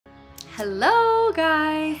Hello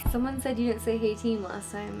guys! Someone said you didn't say hey team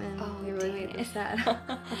last time and they really made me sad.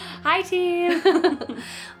 Hi team!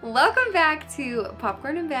 Welcome back to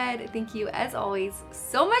Popcorn in Bed. Thank you as always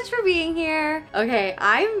so much for being here. Okay,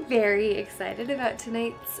 I'm very excited about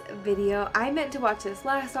tonight's video. I meant to watch this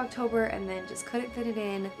last October and then just couldn't fit it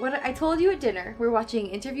in. When I told you at dinner, we're watching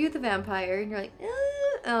Interview with the Vampire and you're like,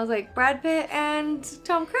 and I was like, Brad Pitt and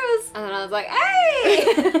Tom Cruise. And then I was like,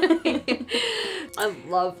 hey! I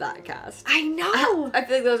love that cast. I know! I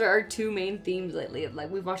feel like those are our two main themes lately.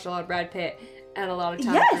 Like, we've watched a lot of Brad Pitt and a lot of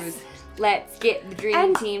Tom Cruise. Let's get the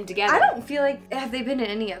dream team together. I don't feel like, have they been in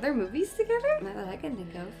any other movies together? Not that I can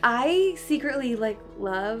think of. I secretly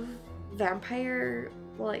love vampire,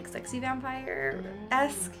 like sexy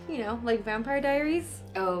vampire-esque, you know, like Vampire Diaries.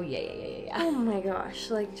 Oh, yeah. Oh my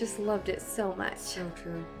gosh, like just loved it so much. So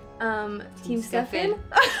true. Team Stefan?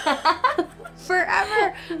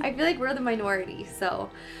 Forever. I feel like we're the minority,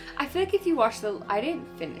 so. I feel like if you watch I didn't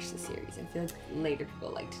finish the series. I feel like later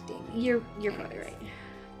people liked Damien. You're probably right.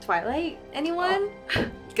 Twilight? Anyone? Oh.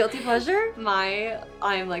 Guilty pleasure?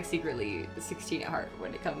 I'm like secretly 16 at heart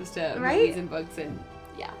when it comes to movies and books and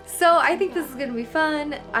yeah. So I think this is gonna be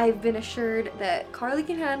fun. I've been assured that Carly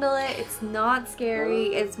can handle it. It's not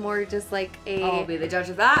scary. It's more just like I'll be the judge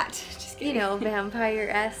of that. Just kidding. You know,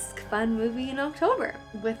 vampire-esque fun movie in October.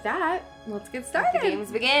 With that, let's get started. Let the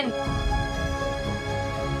games begin.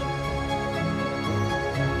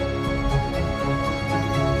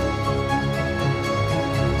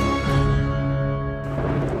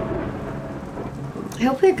 I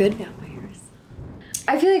hope they're good vampires.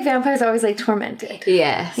 I feel like vampires are always like tormented.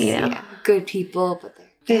 Yes. You know? Yeah. Good people, but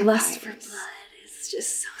they lust for blood. It's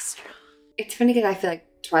just so strong. It's funny because I feel like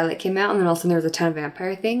Twilight came out and then all of a sudden there was a ton of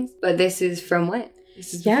vampire things. But this is from when?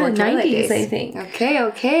 This is before Twilight 90s, days. I think.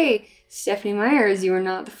 Okay. Stephanie Myers, you were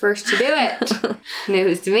not the first to do it.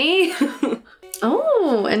 News to me.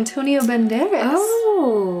 Oh, Antonio Banderas.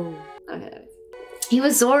 Oh. Okay. He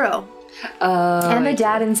was Zorro. And the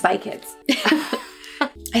dad in Spy Kids.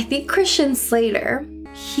 I think Christian Slater,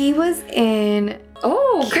 he was in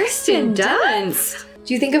Kirsten Dunst.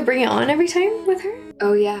 Do you think of Bring It On every time with her?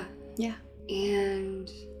 Oh yeah. Yeah. And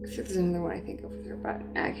I think there's another one I think of with her, but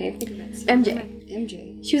I can't think of it.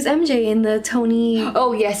 MJ. She was MJ in the Tony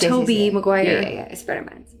Toby Maguire. Yeah. It's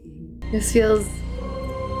Spider-Man. This feels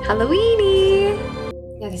Halloween-y.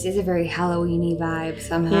 Yeah, this is a very Halloween-y vibe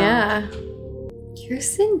somehow. Yeah.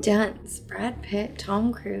 Kirsten Dunst, Brad Pitt,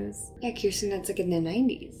 Tom Cruise. Yeah, Kirsten Dunst like in the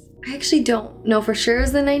 90s. I actually don't know for sure it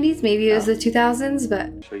was the 90s. Maybe it was the 2000s,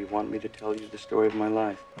 but... So you want me to tell you the story of my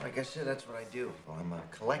life? Like I said, that's what I do. I'm a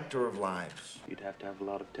collector of lives. You'd have to have a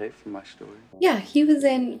lot of tape for my story. Yeah, he was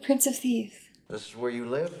in Prince of Thieves. This is where you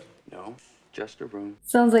live? No, just a room.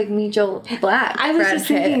 Sounds like me, Joel Black. I was just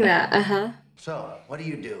thinking that. So, what do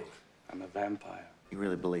you do? I'm a vampire. You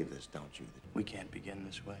really believe this, don't you? We can't begin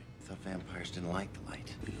this way. I thought vampires didn't like the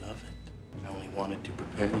light. We love it. I only wanted to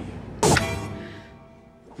prepare you.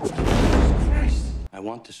 Christ! I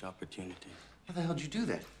want this opportunity. How the hell did you do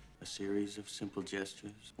that? A series of simple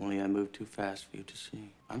gestures, only I move too fast for you to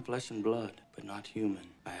see. I'm flesh and blood, but not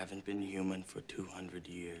human. I haven't been human for 200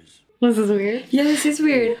 years. This is weird. Yeah, this is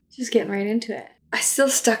weird. Just getting right into it. I still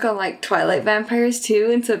stuck on like Twilight vampires too,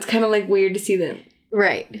 and so it's kind of like weird to see them.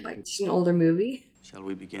 Right. Like just an older movie. Shall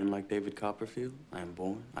we begin like David Copperfield? I am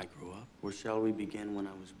born, I grew up. Or shall we begin when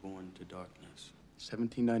I was born to darkness?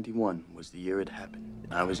 1791 was the year it happened.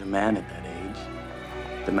 I was a man at that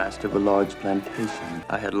age, the master of a large plantation.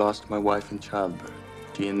 I had lost my wife in childbirth.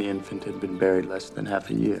 She and the infant had been buried less than half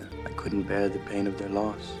a year. I couldn't bear the pain of their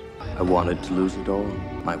loss. I wanted to lose it all.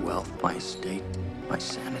 My wealth, my estate, my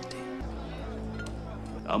sanity.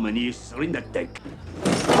 How many is in that deck?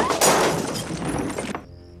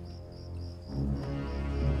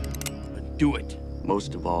 But do it.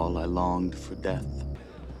 Most of all, I longed for death.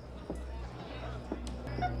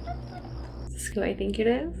 Is this who I think it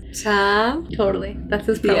is? Tom? Totally. That's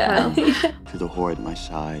his profile. Yeah. To the whore at my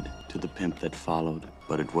side, to the pimp that followed,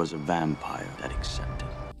 but it was a vampire that accepted.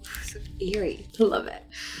 So eerie. Love it.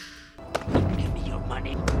 Give me your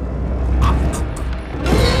money.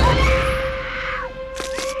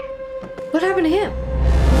 What happened to him?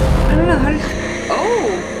 I don't know how did.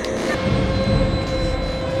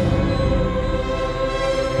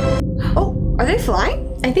 Oh, are they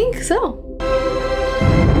flying? I think so.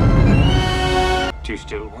 Do you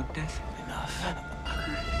still want death? Enough.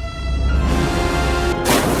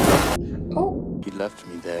 Oh. He left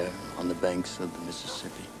me there on the banks of the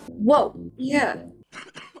Mississippi. Whoa. Yeah.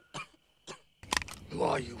 Who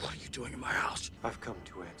are you? What are you doing in my house? I've come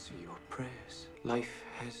to answer your prayers. Life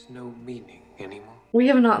has no meaning anymore? We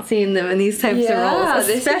have not seen them in these types of roles,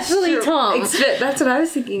 especially Tom. That's what I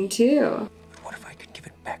was thinking too. What if I could give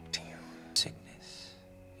it back to you? Sickness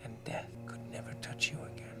and death could never touch you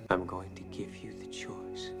again. I'm going to give you the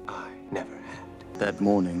choice I never had. That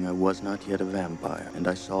morning, I was not yet a vampire, and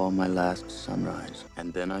I saw my last sunrise.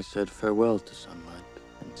 And then I said farewell to sunlight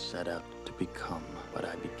and set out to become what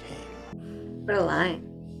I became. What a line.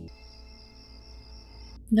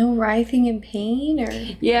 No writhing in pain, or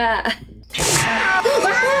Yeah. Oh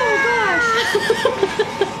gosh!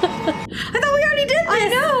 I thought we already did this. I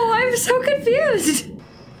know. I'm so confused.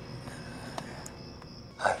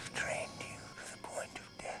 I've trained you to the point of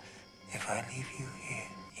death. If I leave you here,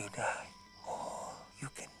 you die. Or you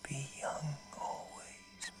can be young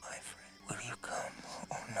always, my friend. Will you come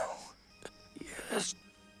or no? Yes.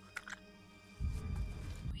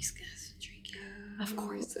 He's gonna drink it. Of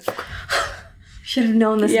course. Should have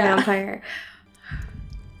known this vampire.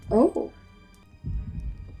 Oh.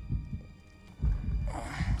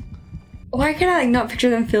 Why can I like not picture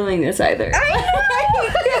them filming this either?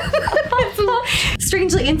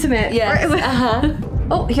 Strangely intimate. Yes.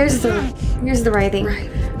 Oh, here's the writhing. Right.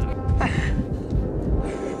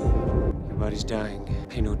 Your body's dying.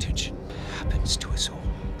 Pay no attention. Happens to us all.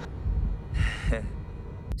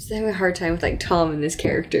 Just having a hard time with like Tom and this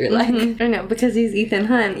character. Like I know, because he's Ethan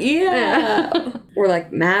Hunt. yeah. Or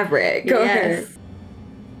like Maverick. Yes.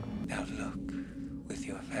 Now look with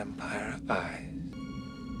your vampire eyes.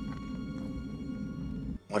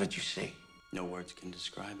 What did you see? No words can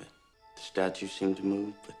describe it. The statue seemed to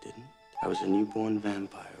move, but didn't. I was a newborn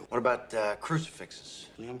vampire. What about crucifixes?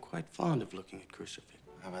 I'm quite fond of looking at crucifix.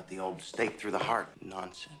 How about the old stake through the heart?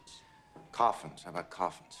 Nonsense. Coffins. How about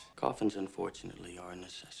coffins? Coffins, unfortunately, are a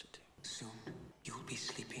necessity. Soon, you'll be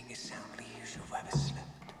sleeping as soundly as you've ever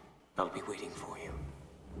slept. I'll be waiting for you.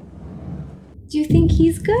 Do you think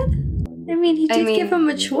he's good? I mean, he did give him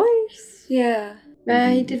a choice. Yeah.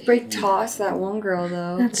 He did break toss that one girl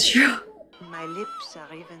though. That's true. My lips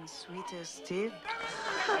are even sweeter still.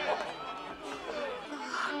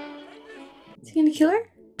 Is he gonna kill her?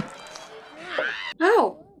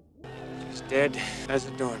 Oh. He's dead as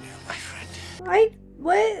a doornail, my friend.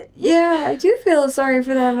 What? Yeah, I do feel sorry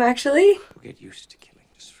for them actually. We'll get used to killing.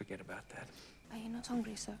 Just forget about that. Are you not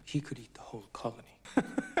hungry, sir? He could eat the whole colony.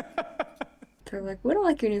 They're like, we don't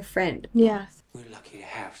like your new friend. Yeah. We're lucky to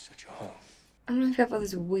have such a home. I don't know if I felt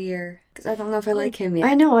this weird. Because I don't know if I like him yet.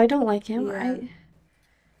 I know, I don't like him. Yeah.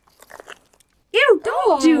 Ew,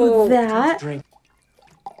 don't do that. Drink.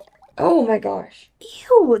 Oh my gosh.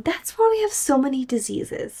 Ew, that's why we have so many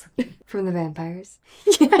diseases. From the vampires.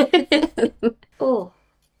 Yeah. Oh.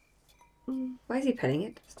 Why is he petting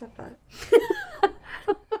it? Stop that.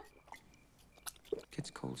 It gets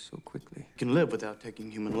cold so quickly. You can live without taking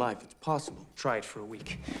human life. It's possible. Try it for a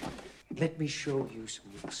week. Let me show you some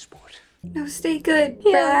real sport. No, stay good.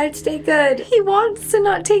 Brad, stay good. He wants to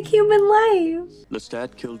not take human life.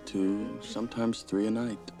 Lestat killed 2, sometimes 3 a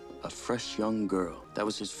night. A fresh young girl. That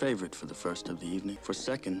was his favorite for the first of the evening. For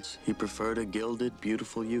seconds, he preferred a gilded,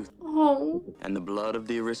 beautiful youth. Oh. And the blood of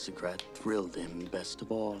the aristocrat thrilled him best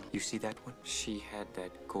of all. You see that one? She had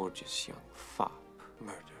that gorgeous young fop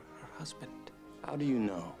murder her husband. How do you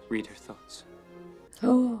know? Read her thoughts.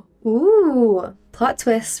 Oh. Ooh. Plot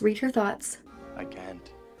twist. Read her thoughts. I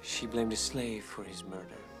can't. She blamed a slave for his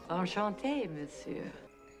murder. Enchanté, monsieur.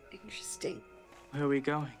 Interesting. Where are we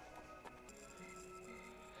going?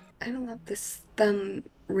 I don't love this thumb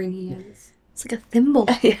ring he has. It's like a thimble.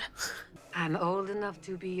 Yeah. I'm old enough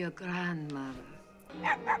to be your grandmother.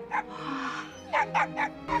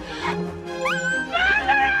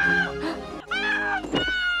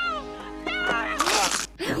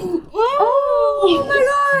 Oh my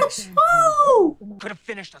gosh! Oh! Could have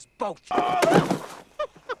finished us both.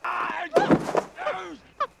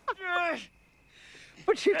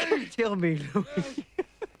 But you can't kill me, Louis.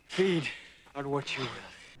 Feed on what you will.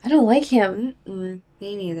 I don't like him. Me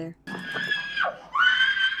neither.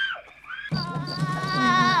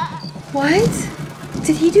 What?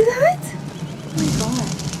 Did he do that? Oh my god.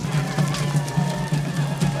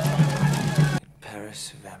 In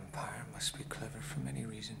Paris, a vampire must be clever for many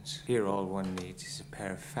reasons. Here, all one needs is a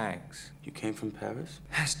pair of fangs. You came from Paris?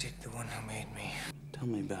 As did the one who made me. Tell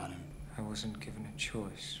me about him. I wasn't given a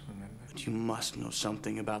choice, remember? But you must know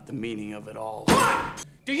something about the meaning of it all.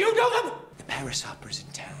 Do you know them? The Paris opera's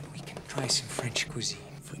in town. We can try some French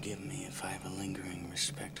cuisine. Forgive me if I have a lingering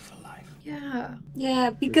respect for life. Yeah.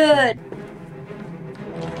 Yeah, be good.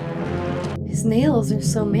 His nails are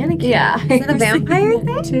so manicured. Yeah. Is that a vampire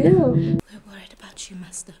thing? Too. We're worried about you,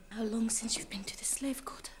 Master. How long since you've been to the slave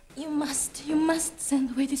quarter? You must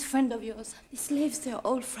send away this friend of yours. The slaves, they're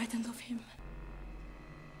all frightened of him.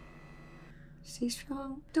 Stay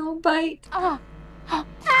strong. Don't bite. Oh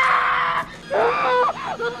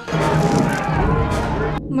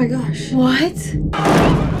my gosh. What?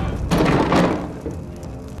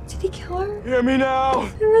 Did he kill her? Hear me now.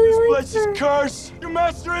 I really like This place is cursed. Your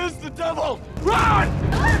master is the devil. Run!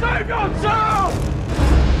 Save yourself!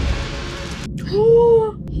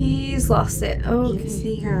 He's lost it. Oh, yes,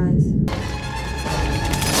 he has.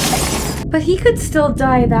 But he could still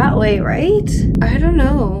die that way, right? I don't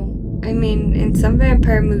know. I mean, in some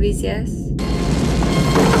vampire movies, yes.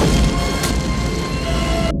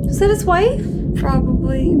 Is that his wife?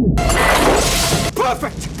 Probably.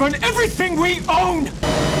 Perfect! Burn everything we own!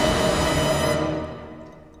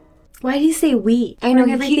 Why did he say we? I know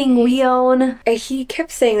everything we own. He kept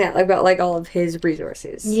saying that about like all of his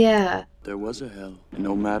resources. Yeah. There was a hell, and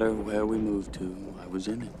no matter where we moved to, I was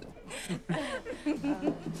in it.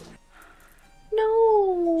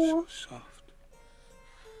 No. So soft.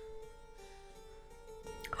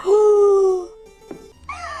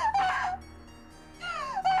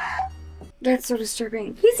 That's so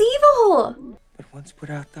disturbing. He's evil. But once put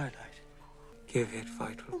out thy light, give it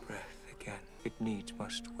vital breath again. It needs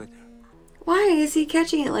must wither. Why is he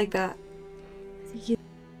catching it like that?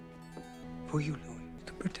 For you, Louis,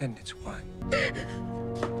 to pretend it's wine.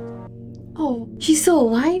 Oh, she's still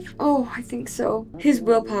alive? Oh, I think so. His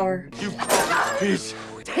willpower. You please.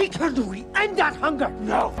 Take her, Louis, end that hunger!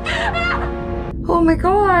 No! Oh my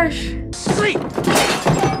gosh. Sleep!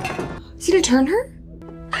 Is he gonna turn her?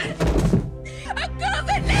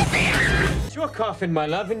 It's your coffin, my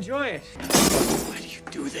love. Enjoy it. Why do you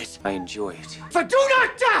do this? I enjoy it. For do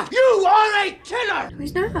not doubt! You are a killer! No,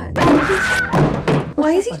 he's not.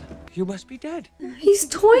 Why is he? You must be dead. He's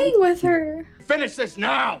toying with her. Finish this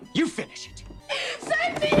now! You finish it.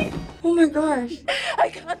 Save me! Oh my gosh. I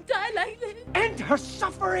can't die like this. End her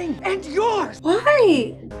suffering and yours.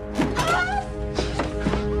 Why?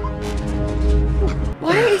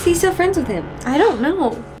 Why is he still friends with him? I don't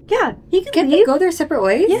know. Yeah, he can leave. They go their separate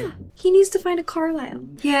ways? Yeah. He needs to find a Carlisle.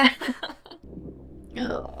 Yeah.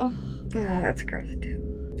 Oh, that's gross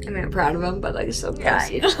too. I mean, I'm proud of him, but like so gross.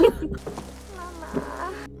 Yeah.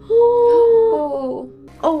 Oh.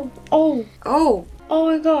 Oh. Oh. Oh. Oh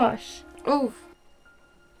my gosh. Oh.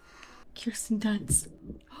 Kirsten Dunst.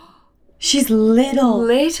 She's little.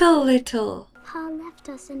 Little. Pa left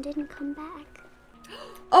us and didn't come back.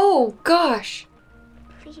 Oh gosh.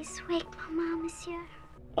 Please wake Mama, Monsieur.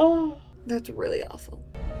 Oh. That's really awful.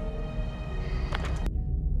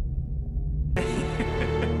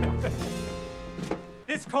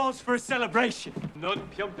 This calls for a celebration. Not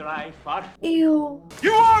piumterai far. Ew.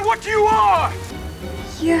 You are what you are!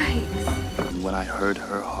 Yikes. And when I heard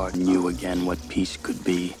her heart knew again what peace could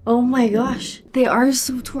be. Oh my gosh. They are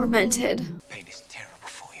so tormented. Pain is terrible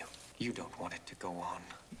for you. You don't want it to go on.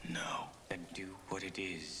 No. Then do what it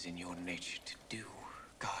is in your nature to do.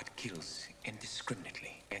 God kills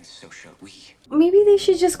indiscriminately, and so shall we. Maybe they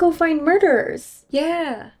should just go find murderers.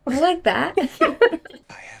 Yeah. I like that.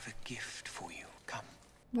 I have a gift for you. Come.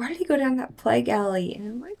 Why did he go down that plague alley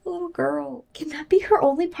and like a little girl? Can that be her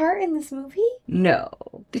only part in this movie? No.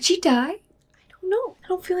 Did she die? I don't know. I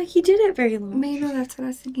don't feel like he did it very long. Maybe that's what I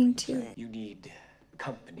was thinking too. You need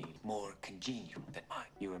company more congenial than mine.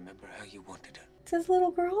 You remember how you wanted her. Is this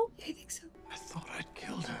little girl? Yeah, I think so. I thought I'd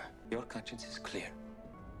killed her. Your conscience is clear.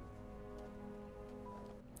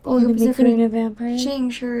 Oh, I hope they're gonna a vampire.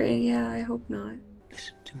 Change her. Yeah, I hope not.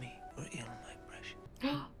 Listen to me, or ill my precious.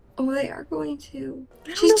 Oh, they are going to.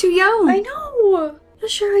 She's too young. I know. Not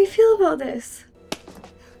sure how you feel about this.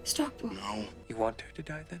 Stop. No. You want her to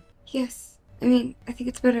die then? Yes. I mean, I think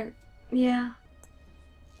it's better. Yeah.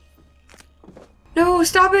 No,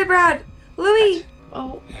 stop it, Brad. Louis.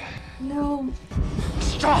 Oh. No.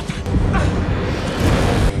 Stop!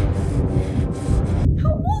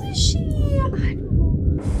 How old is she? I don't know.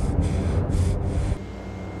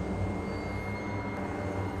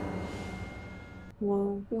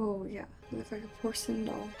 Whoa. Whoa, yeah. Looks like a porcelain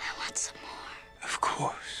doll. I want some more. Of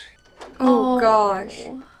course. Oh gosh.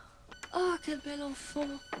 Oh, quel bel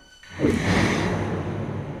enfant.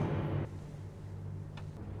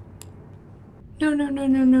 No.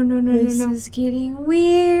 This is getting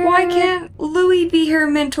weird. Why can't Louis be her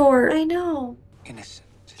mentor? I know. Innocent.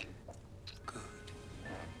 Good.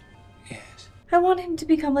 Yes. I want him to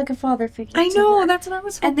become like a father figure. I know, that's what I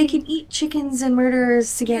was hoping. And they can eat chickens and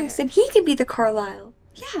murderers together. Yes, and he can be the Carlisle.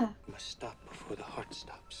 Yeah. You must stop before the heart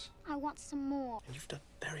stops. I want some more. And you've done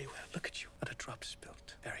very well. Look at you. Not a drop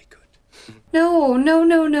spilled. Very good. No.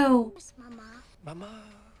 Where's Mama?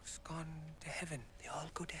 Mama's gone to heaven. They all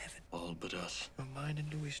go to heaven. All but us. We're mine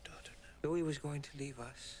and Louis' daughter now. Louis was going to leave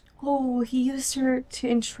us. Oh, he used her to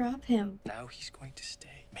entrap him. Now he's going to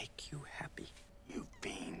stay. Make you happy. You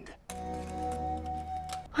fiend.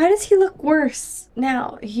 Why does he look worse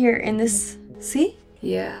now, here, in this? See?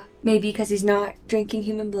 Yeah. Maybe because he's not drinking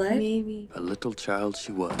human blood? Maybe. A little child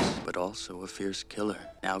she was, but also a fierce killer,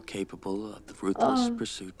 now capable of the ruthless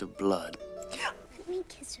pursuit of blood. Let me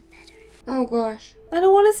kiss her better. Oh gosh. I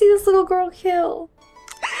don't want to see this little girl kill.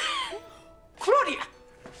 Claudia!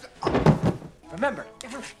 Remember,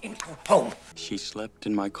 never in our home. She slept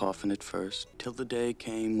in my coffin at first, till the day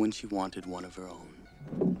came when she wanted one of her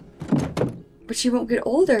own. But she won't get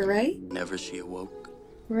older, right? Whenever she awoke,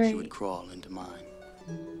 Right. she would crawl into mine.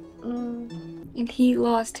 And he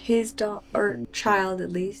lost his child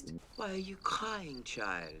at least. Why are you crying,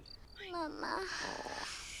 child? Mama.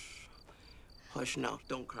 Hush now,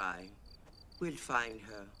 don't cry. We'll find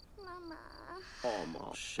her. Mama.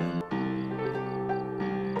 Almost.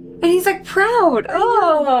 And he's like proud.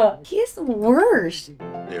 Oh, he is the worst.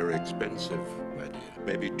 They're expensive, my dear.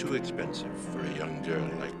 Maybe too expensive for a young girl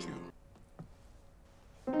like you.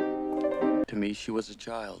 To me, she was a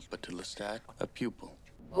child, but to Lestat, a pupil.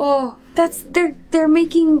 Oh, They're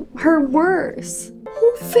making her worse.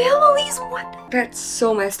 Whole families, what? that's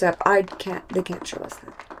so messed up. They can't show us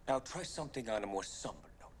that. Now try something on a more somber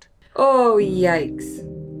note. Oh, yikes.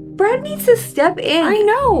 Brad needs to step in. I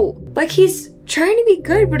know. Like he's trying to be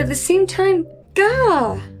good, but at the same time,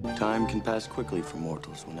 gah. Time can pass quickly for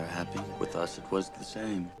mortals when they're happy. With us, it was the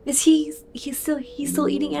same. Is he's still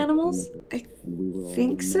eating animals? I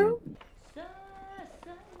think so.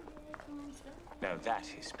 Now that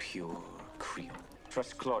is pure Creole.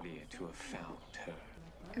 Trust Claudia to have found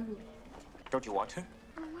her. Don't you want her?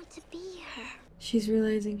 I want to be her. She's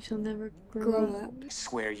realizing she'll never grow up. I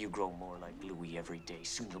swear you grow more like Louis every day.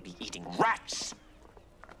 Soon you'll be eating rats.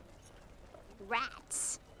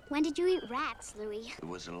 Rats? When did you eat rats, Louis? It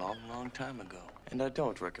was a long, long time ago, and I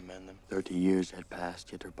don't recommend them. 30 years had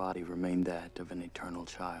passed, yet her body remained that of an eternal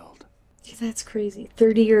child. That's crazy.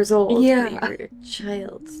 30 years old. Yeah. You're a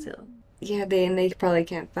child still. Yeah, they probably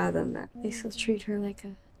can't fathom that. They still treat her like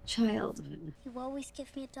a child. You always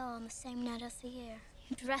give me a doll on the same night of the year.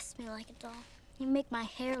 You dress me like a doll. You make my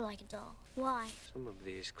hair like a doll. Why? Some of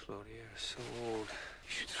these, Claudia, are so old. You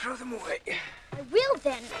should throw them away. I will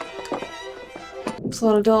then. It's a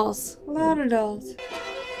lot of dolls. A lot of dolls.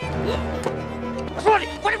 Claudia,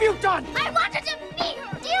 what have you done? I wanted to meet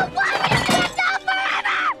her. Do you want me to be a doll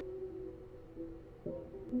forever?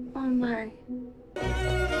 Oh my.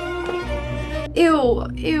 Ew.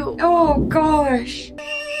 Oh gosh. Which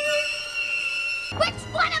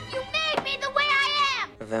one of you made me the way I am?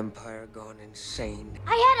 A vampire gone insane.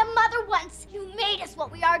 I had a mother once. You made us what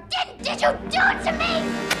we are. Did you do it to me?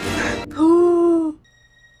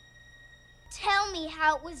 Tell me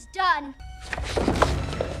how it was done.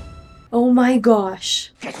 Oh my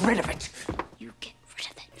gosh. Get rid of it. You get rid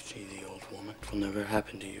of it. See, the old woman, it will never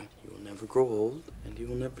happen to you. You will never grow old, and you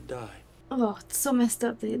will never die. Oh, it's so messed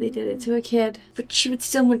up they did it to a kid. But she would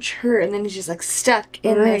still mature, and then he's just like stuck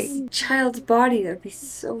in this child's body. That'd be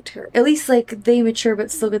so terrible. At least like they mature but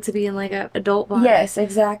still get to be in like an adult body. Yes,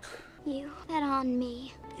 exactly. You bet on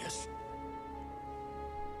me. Yes.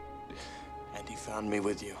 And he found me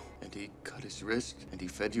with you, and he cut his wrist, and he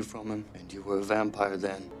fed you from him, and you were a vampire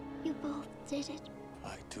then. You both did it.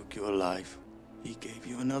 I took your life. He gave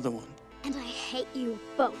you another one. And I hate you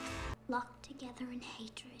both. Locked together in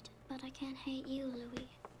hatred. But I can't hate you, Louis.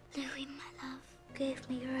 Louis, my love, gave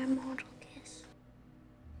me your immortal kiss.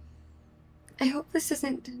 I hope this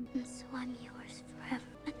isn't. And so I'm yours forever.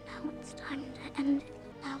 But now it's time to end it.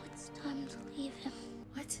 Now it's time to leave him.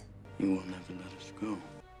 What? You will never let us go.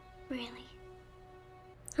 Really?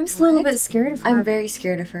 I'm just a little bit scared of her. I'm very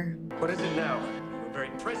scared of her. What is it now? Your very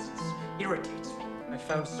presence irritates me. I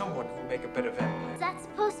found someone who will make a better vampire. Is that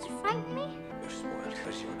supposed to frighten me? You're spoiled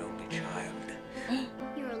because you're an only child.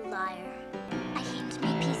 You're a liar. I came to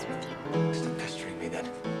make peace with you. Stop pestering me then.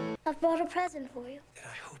 I've brought a present for you. And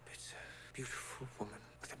I hope it's a beautiful woman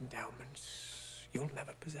with endowments you'll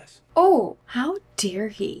never possess. Oh, How dare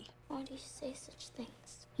he? Why do you say such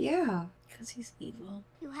things? yeah. Because he's evil.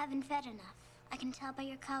 You haven't fed enough. I can tell by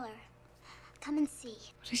your color. Come and see.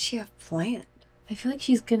 What does she have planned? I feel like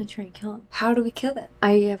she's gonna try and kill him. How do we kill them?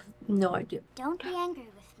 I have no idea. Don't be angry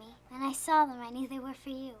with me. When I saw them, I knew they were for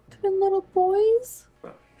you. They're little boys.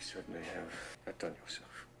 Well, you certainly have outdone yourself.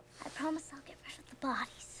 I promise I'll get rid of the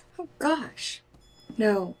bodies. Oh gosh.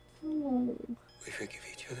 No. Oh. We forgive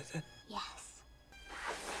each other then? Yes.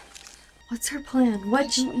 What's her plan? I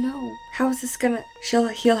don't know. How is this gonna...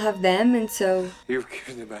 He'll have them, and so... You've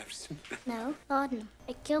given them absent. No, laudanum.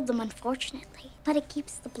 It killed them, unfortunately. But it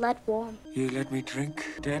keeps the blood warm. You let me drink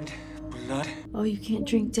dead blood? Oh, you can't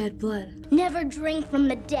drink dead blood. Never drink from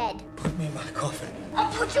the dead. Put me in my coffin. I'll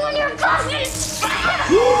put you in your coffin!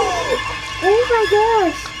 Oh my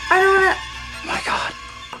gosh! I don't wanna... My God.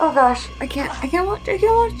 Oh gosh, I can't watch.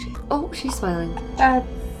 Oh, she's smiling.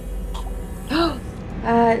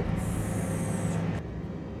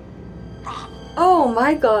 Oh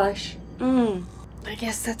my gosh. I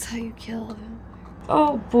guess that's how you kill them.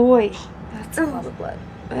 Oh boy. That's a lot of blood.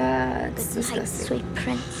 It's Good night, disgusting. sweet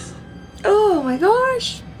prince. Oh my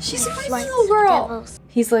gosh. She's a Flights little of girl. devils.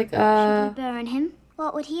 He's like, Should we burn him?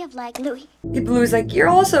 What would he have liked, Louis? Blue's like, you're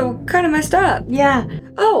also kind of messed up. yeah.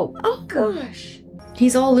 Oh gosh.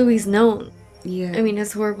 He's all Louis known. Yeah. I mean,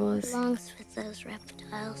 as horrible as... Belongs with those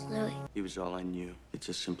reptiles, Louis. He was all I knew. It's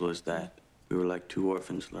as simple as that. We were like two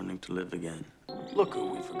orphans learning to live again. Look who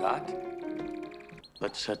we forgot.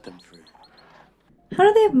 Let's set them free. How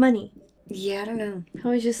do they have money? Yeah, I don't know. How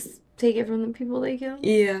we just take it from the people they kill?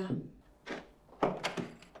 Yeah.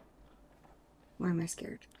 Why am I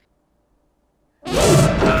scared?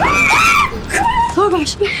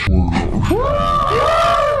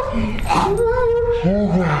 Oh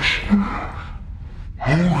gosh.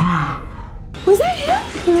 Was that him?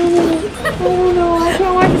 Oh no, I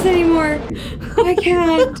can't watch this anymore. I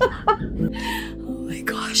can't. Oh my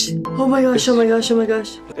gosh. Oh my gosh, oh my gosh, oh my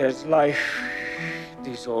gosh. There's life.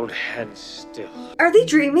 These old hands still. Are they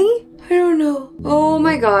dreaming? I don't know. Oh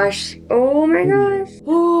my gosh. Oh my gosh.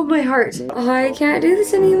 Oh, my heart. I can't do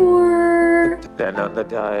this anymore. Then on the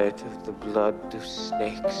diet of the blood of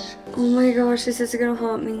snakes. Oh my gosh, this is gonna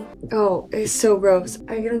haunt me. Oh, it's so gross.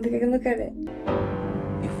 I don't think I can look at it.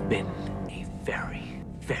 You've been a very,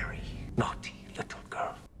 very naughty little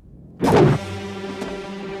girl.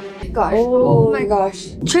 Gosh. Oh my gosh.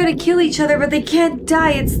 Try to kill each other, but they can't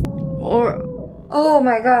die. It's... Or... Oh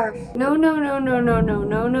my gosh. No.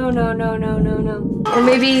 Or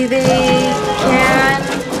maybe they can.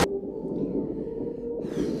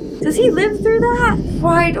 Does he live through that?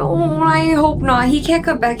 I hope not. He can't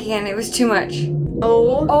come back again. It was too much.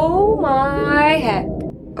 Oh my heck.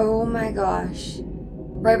 Oh my gosh.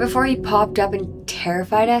 Right before he popped up and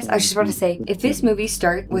terrified us, I was just about to say, if this movie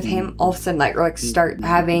starts with him all of a sudden like start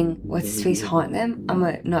having what's his face haunt them, I'm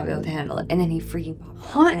gonna not be able to handle it. And then he freaking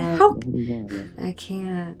popped. Haunt? How? I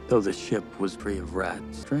can't. Though the ship was free of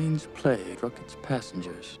rats, strange plague struck its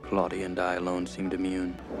passengers. Claudia and I alone seemed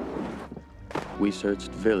immune. We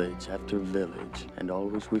searched village after village, and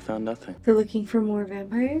always we found nothing. They're looking for more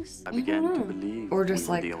vampires? I began to believe Or just we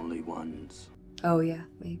were like the only ones. Oh yeah,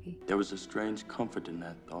 maybe. There was a strange comfort in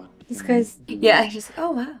that thought. This guy's... Yeah, just oh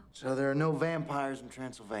wow. So there are no vampires in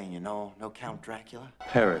Transylvania, no Count Dracula?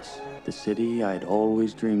 Paris, the city I'd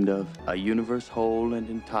always dreamed of, a universe whole and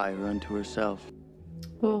entire unto herself.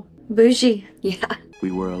 Oh, bougie. Yeah. We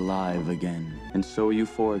were alive again, and so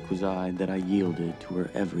euphoric was I that I yielded to her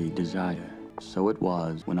every desire. So it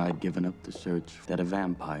was when I'd given up the search that a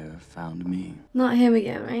vampire found me. Not him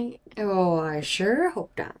again, right? Oh, I sure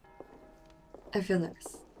hope not. I feel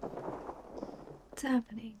nervous. What's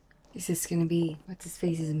happening? Is this gonna be what's his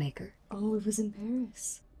face is a maker? Oh, it was in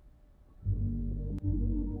Paris.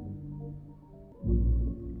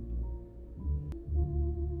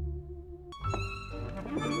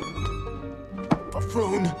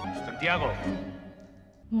 Buffoon! Santiago.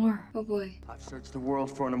 More. Oh boy. I've searched the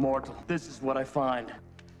world for an immortal. This is what I find.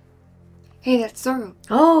 Hey, that's Zorro.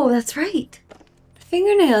 Oh, that's right. The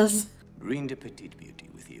fingernails. Bring the petite beauty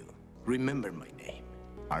with you. Remember my name,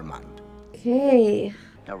 Armand. Okay.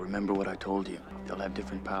 Now remember what I told you. They'll have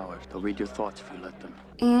different powers. They'll read your thoughts if you let them.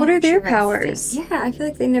 What are their Interesting. powers? Yeah, I feel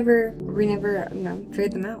like we never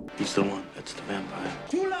figured them out. He's the one. That's the vampire.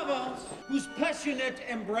 Two lovers whose passionate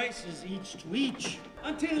embraces each to each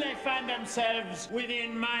until they find themselves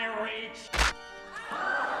within my reach.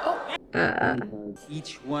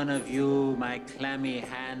 Each one of you my clammy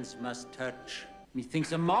hands must touch.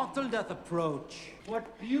 Methinks a mortal doth approach.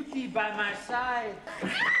 What beauty by my side.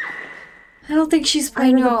 I don't think she's part I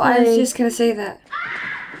of the know, I was play. just gonna say that.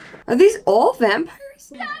 Are these all vampires?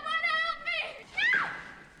 Someone help me! No!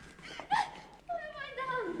 What have I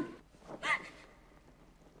done?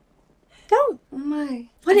 Don't. Oh my.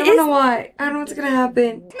 What I don't is- know why. I don't know what's gonna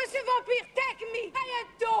happen. Monsieur Vampire, take me! I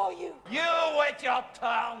adore you! You with your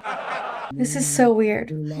tongue! This is so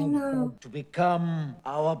weird. I know. To become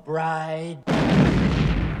our bride.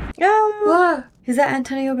 Oh. Ah. Is that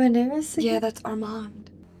Antonio Banderas? Yeah, that's Armand.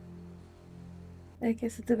 I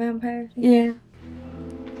guess it's a vampire. Yeah.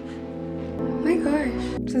 Oh my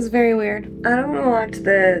gosh. This is very weird. I don't want to watch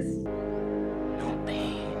this.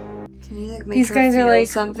 Can you like make These her guys are feel like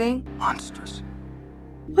something? Monstrous.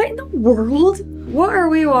 What in the world? What are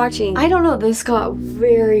we watching? I don't know. This got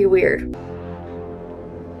very weird.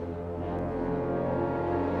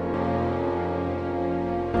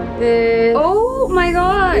 This Oh my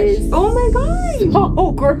gosh! is Oh my gosh!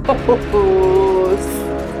 so gross.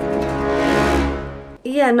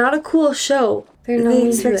 Yeah, not a cool show. They're not They into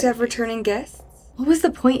expect it. to have returning guests? What was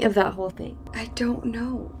the point of that whole thing? I don't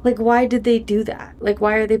know. Like, why did they do that? Like,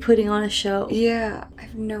 why are they putting on a show? Yeah, I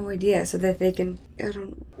have no idea. So that they can, I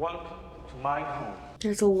don't. Welcome to my home.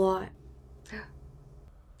 There's a lot.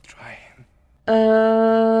 Try him.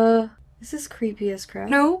 This is creepy as crap.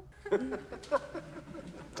 No.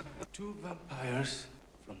 Two vampires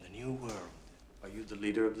from the new world. Are you the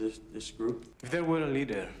leader of this group? If there were a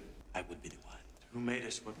leader, I would be the one. Who made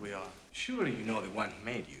us what we are? Surely you know the one who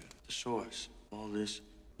made you. The source. All this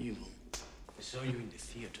evil. I saw you in the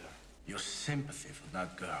theater. Your sympathy for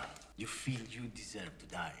that girl. You feel you deserve to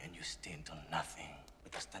die and you stint on nothing.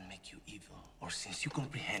 But does that make you evil? Or since you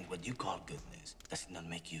comprehend what you call goodness, does it not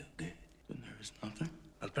make you good? Then there is nothing.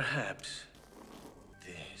 And perhaps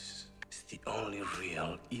this is the only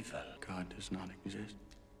real evil. God does not exist.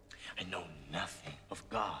 I know nothing of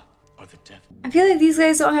God or the devil. I feel like these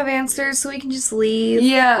guys don't have answers, so we can just leave.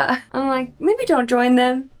 Yeah. I'm like, maybe don't join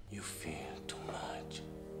them. You feel too much.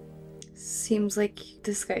 Seems like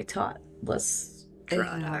this guy taught less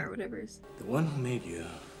drama or whatever. The one who made you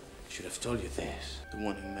should have told you this. The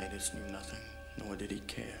one who made us knew nothing, nor did he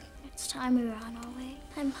care. It's time we were on our way.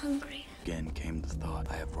 I'm hungry. Again came the thought,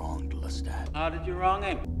 I have wronged Lestat. How did you wrong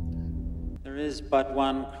him? There is but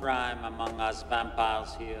one crime among us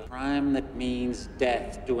vampires here. Crime that means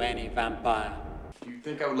death to any vampire. Do you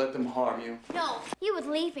think I would let them harm you? No, you would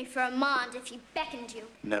leave me for Armand if he beckoned you.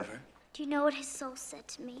 Never. Do you know what his soul said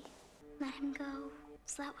to me? Let him go.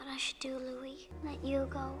 Is that what I should do, Louis? Let you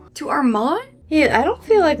go? To Armand? Yeah, I don't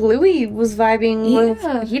feel like Louis was vibing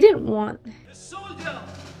with. He didn't want. A soldier,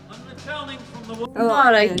 I'm returning from the war. Oh,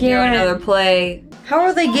 Not and do again. another play. How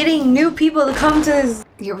are they getting new people to come to this?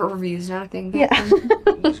 Your review's not a thing. Yeah.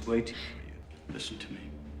 He's waiting for you. Listen to me.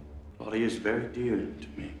 Lottie is very dear to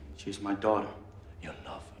me. She is my daughter. Your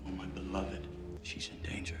love. Oh, my beloved. She's in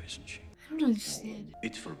danger, isn't she? I don't understand.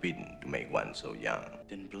 It's forbidden to make one so young.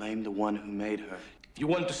 Then blame the one who made her. If you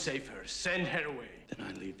want to save her, send her away. Then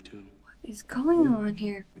I leave too. What is going on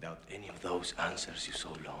here? Without any of those answers you so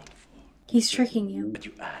longed for. He's tricking you. But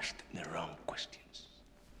you asked the wrong questions.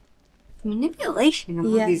 Manipulation of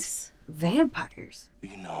all these vampires. Do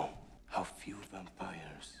you know how few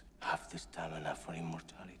vampires have the stamina for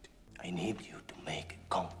immortality? I need you to make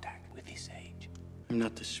contact with this age. I'm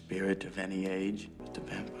not the spirit of any age, but the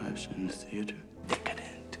vampires in the theater.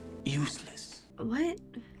 Decadent. Useless. What?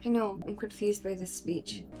 I know, I'm confused by this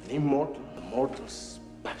speech. An immortal, the mortal's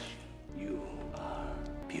passion. You are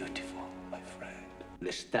beautiful, my friend.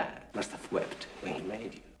 Lestat must have wept when he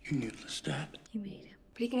made you. You knew Lestat. He made him.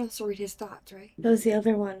 But he can also read his thoughts, right? That was the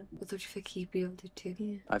other one. But don't you think he'd be able to too?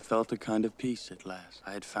 Yeah. I felt a kind of peace at last.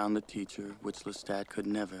 I had found the teacher which Lestat could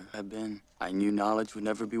never have been. I knew knowledge would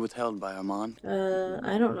never be withheld by Armand.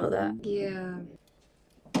 I don't know that. Yeah.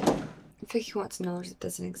 I think he wants knowledge that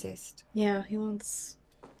doesn't exist. Yeah, he wants.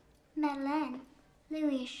 Madeleine,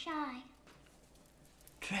 Louis is shy.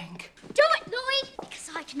 Drink. Do it, Louis! Because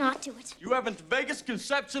I cannot do it. You haven't the vaguest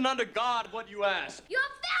conception under God what you ask. You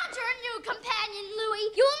have found your new companion, Louis.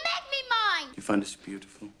 You will make me mine. You find this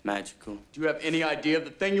beautiful, magical. Do you have any idea of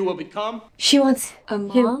the thing you will become? She wants A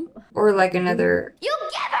mom? Or like another... You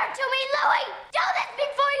give her to me, Louis! Do this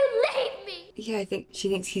before you leave me! Yeah, I think she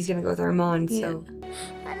thinks he's gonna go with Armand, so...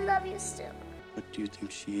 I love you still. What do you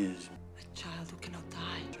think she is? A child who cannot die.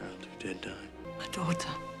 A child who did die. My daughter.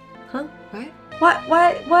 Huh? What?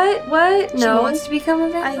 What? She No. wants to become a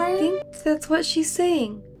vampire? I think that's what she's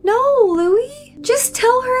saying. No, Louis. Just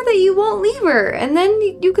tell her that you won't leave her, and then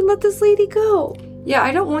you can let this lady go. Yeah,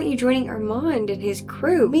 I don't want you joining Armand and his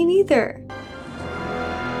crew. Me neither.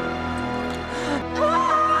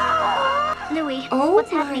 Louis, Oh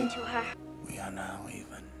what's my- happening to her? We are now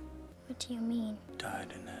even. What do you mean?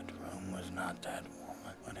 Died in that room was not that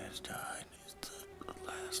woman. What has died is the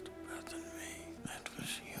last breath in me. That was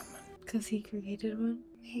human. Because he created one?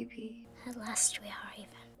 Maybe. At last we are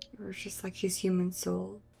even. Or it's just like his human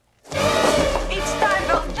soul.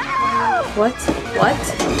 What?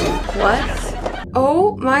 What?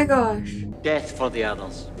 Oh my gosh. Death for the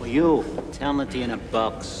others. For you, eternity in a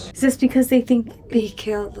box. Is this because they think He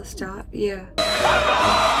killed Lestat? Yeah.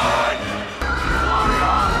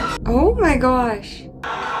 Oh my gosh.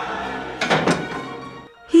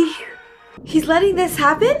 He's letting this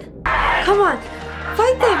happen? Come on.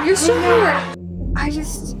 Fight them. You're stronger.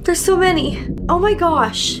 There's so many. Oh my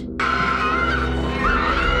gosh.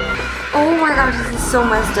 Oh my gosh, this is so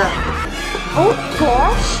messed up. Oh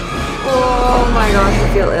gosh. Oh my gosh,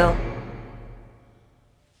 I feel ill.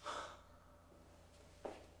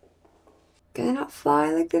 Can I not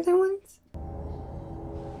fly like the other ones?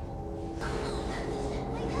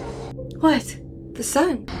 What? The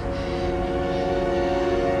sun.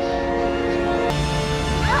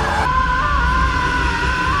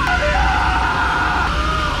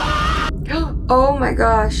 Oh my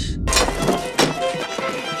gosh.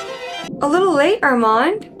 A little late,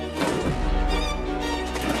 Armand.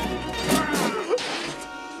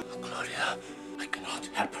 Claudia, I cannot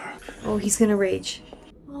help her. Oh, he's gonna rage.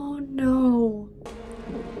 Oh no.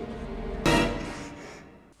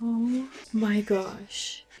 Oh my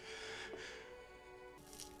gosh.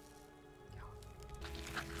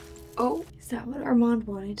 Oh, is that what Armand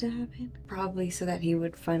wanted to happen? Probably so that he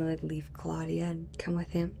would finally leave Claudia and come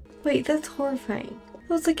with him. Wait, that's horrifying. That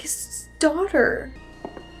was like his daughter.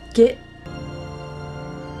 Get. So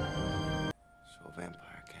a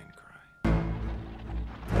vampire can cry.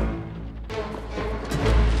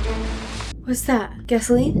 What's that?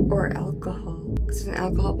 Gasoline? Or alcohol. It's an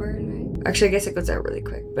alcohol burn, right? Actually, I guess it goes out really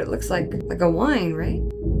quick, but it looks like a wine, right?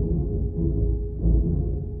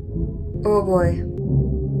 Oh boy.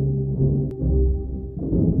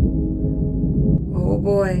 Oh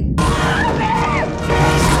boy.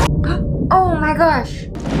 Oh my gosh!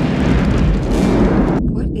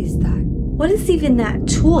 What is that? What is even that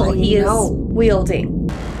tool he is wielding?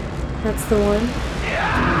 That's the one.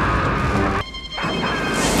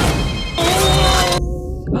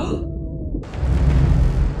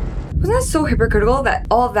 Wasn't that so hypocritical that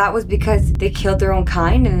all of that was because they killed their own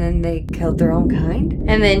kind and then they killed their own kind?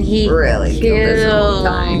 And then he really killed his own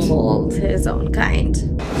kind. His own kind.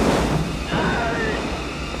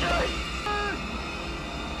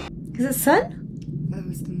 Is it sun? That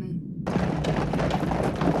was the moon.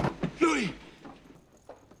 Louis!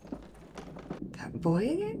 That boy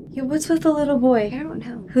again? Yeah, what's with the little boy? I don't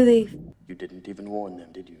know. Who they... You didn't even warn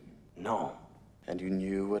them, did you? No, And you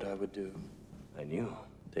knew what I would do. I knew.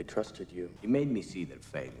 They trusted you. You made me see their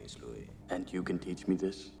failings, Louis. And you can teach me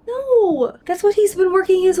this? No! That's what he's been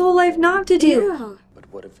working his whole life not to do. Yeah. But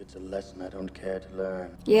what if it's a lesson I don't care to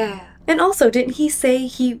learn? Yeah. And also, didn't he say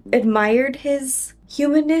he admired his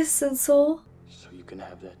humanness and soul? So you can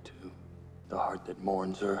have that too. The heart that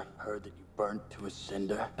mourns her, her that you burnt to a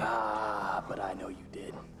cinder. Ah, but I know you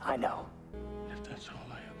did. I know. If that's all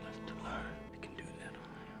I have left to learn, I can do that on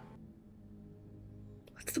my own.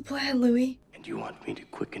 What's the plan, Louis? And you want me to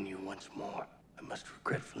quicken you once more? I must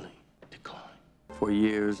regretfully decline. For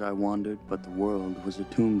years I wandered, but the world was a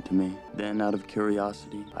tomb to me. Then, out of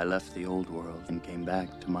curiosity, I left the old world and came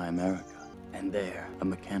back to my America. And there, a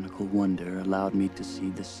mechanical wonder allowed me to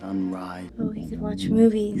see the sun rise. Oh, we could watch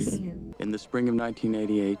movies. In the spring of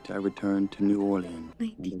 1988, I returned to New Orleans.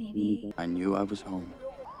 1988. I knew I was home.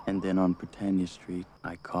 And then on Britannia Street,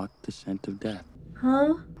 I caught the scent of death.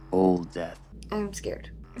 Huh? Old death. I'm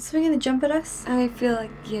scared. Is something gonna jump at us? I feel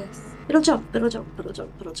like yes. It'll jump, it'll jump, it'll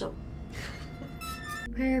jump, it'll jump.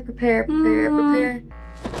 Prepare, prepare, prepare, prepare.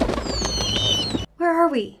 Where are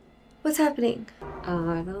we? What's happening?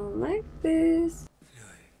 I don't like this.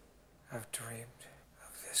 Louis, I've dreamed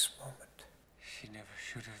of this moment. She never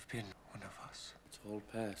should have been one of us. It's all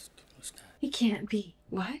past, Lestat. He can't be.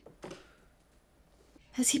 What?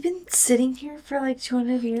 Has he been sitting here for like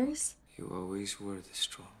 200 years? You always were the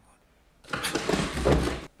strong one.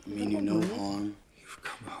 I mean you no harm. You've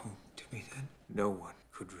come home to me then. No one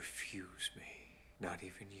could refuse me. Not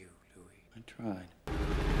even you, Louis. I tried.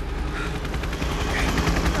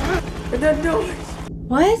 And that noise!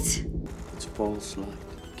 What? It's false light.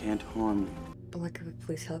 It can't harm you. Like if a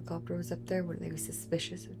police helicopter was up there, would they be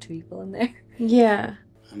suspicious of two people in there? Yeah.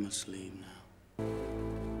 I must leave now.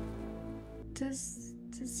 Does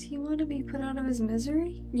he want to be put out of his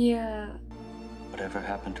misery? Yeah. Whatever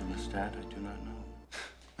happened to Lestat, I do not know.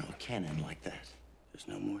 No, it can't end like that. There's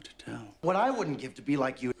no more to tell. What I wouldn't give to be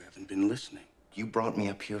like you. You haven't been listening. You brought me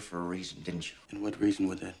up here for a reason, didn't you? And what reason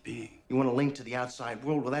would that be? You want a link to the outside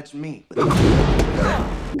world? Well, that's me.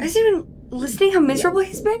 Has he been listening how miserable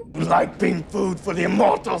he's been? Like being food for the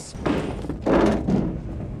immortals! I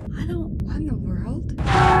don't... What in the world?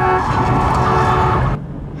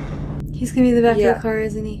 He's gonna be in the back of the car,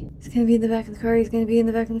 isn't he? He's gonna be in the back of the car, he's gonna be in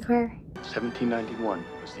the back of the car. 1791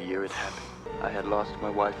 was the year it happened. I had lost my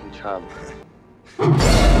wife and child.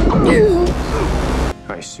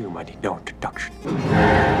 I assume I need no introduction.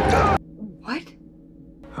 What?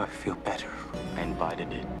 I feel better. And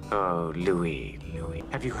provided it. Oh, Louis.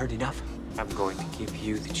 Have you heard enough? I'm going to give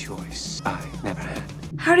you the choice I never had.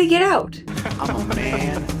 How'd he get out? I'm a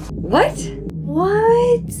man. What?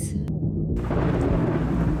 What?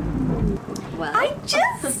 Well,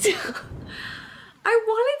 I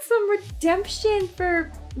wanted some redemption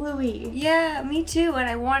for Louis. Yeah, me too. And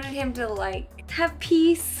I wanted him to like Have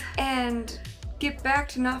peace. and get back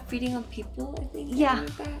to not feeding on people, I think. Yeah,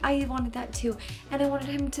 Like that. I wanted that too. And I wanted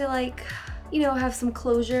him to like, you know, have some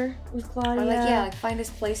closure with Claudia. Or like, yeah, like find his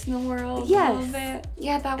place in the world. Yes. A little bit.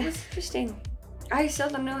 Yeah, that was interesting. I still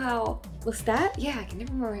don't know how. Lestat? Yeah, I can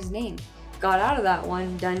never remember his name. Got out of that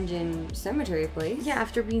one dungeon cemetery place. Yeah,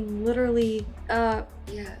 after being literally Yeah.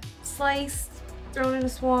 sliced, thrown in a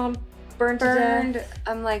swamp, burned to death.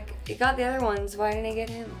 I'm like, it got the other ones. Why didn't I get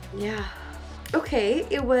him? Yeah. Okay,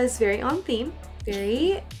 it was very on theme.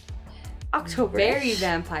 Very October. Very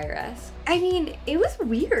vampire-esque. I mean, it was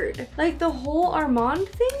weird. Like the whole Armand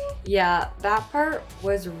thing. Yeah, that part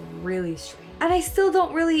was really strange. And I still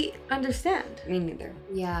don't really understand. Me neither.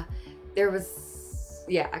 Yeah, there was.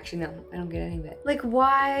 Yeah, actually, no, I don't get any of it. Like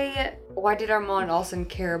why Why did Armand also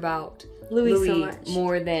care about Louis so much?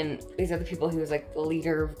 more than these other people he was like the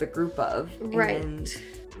leader of the group of? Right. And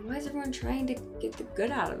why is everyone trying to get the good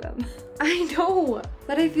out of him? I know.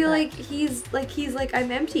 But I feel like he's like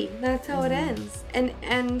I'm empty. That's how it ends. And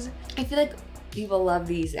I feel like people love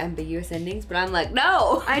these ambiguous endings, but I'm like,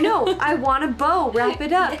 no. I know. I want a bow. Wrap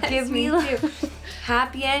it up. Yes, Give me too.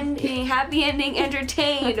 Happy ending,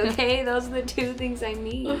 entertained, okay? Those are the two things I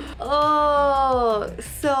need. Oh,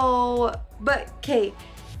 so, but okay,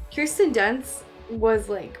 Kirsten Dunst was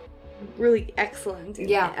like really excellent.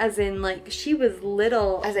 Yeah. As in like she was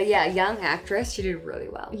little. As a young actress, she did really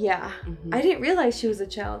well. Yeah. I didn't realize she was a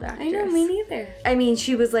child actress. I know, me neither. I mean,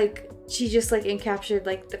 she was like, she just like encaptured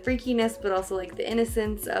like the freakiness, but also like the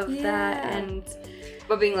innocence of that and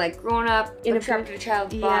but being like grown up in trapped in a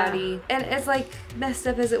child's body. And as like messed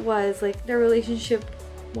up as it was, like their relationship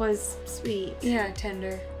was sweet. Yeah,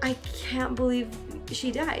 tender. I can't believe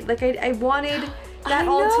she died. Like I wanted that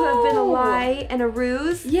all to have been a lie and a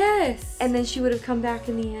ruse. Yes. And then she would have come back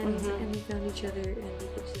in the end and we found each other and we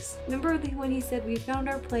could just remember when he said we found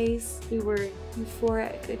our place, we were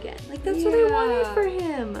euphoric again. Like that's what I wanted for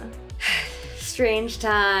him. Strange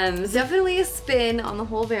times. Definitely a spin on the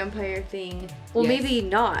whole vampire thing. Well, maybe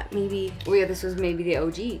not. Maybe. Well, yeah, this was maybe the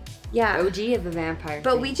OG. Yeah. OG of the vampire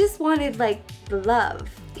But thing. we just wanted like the love.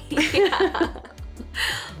 Yeah.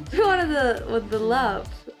 We wanted the love.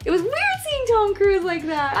 It was weird seeing Tom Cruise like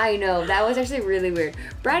that. I know. That was actually really weird.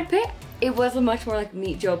 Brad Pitt, it was a much more like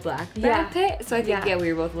Meet Joe Black Brad Pitt. So I think,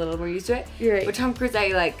 we were both a little more used to it. You're right. But Tom Cruise, I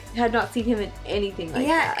like... had not seen him in anything like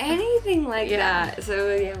that. Yeah, anything like that. So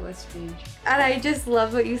yeah, it was strange. And I just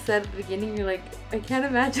love what you said at the beginning. You're like, I can't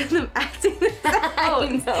imagine them acting this out. I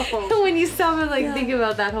know. When you stop and like think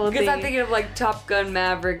about that whole thing. Because I'm thinking of like Top Gun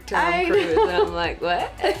Maverick Tom Cruise. And I'm like,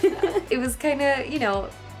 what? It was kind of, you know,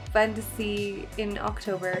 fun to see in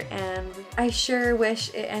October. And I sure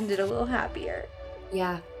wish it ended a little happier.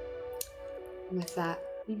 Yeah. With that.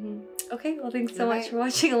 Okay, well, thanks so much for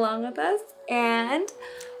watching along with us. And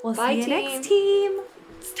we'll see you team. next team.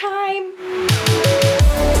 It's time.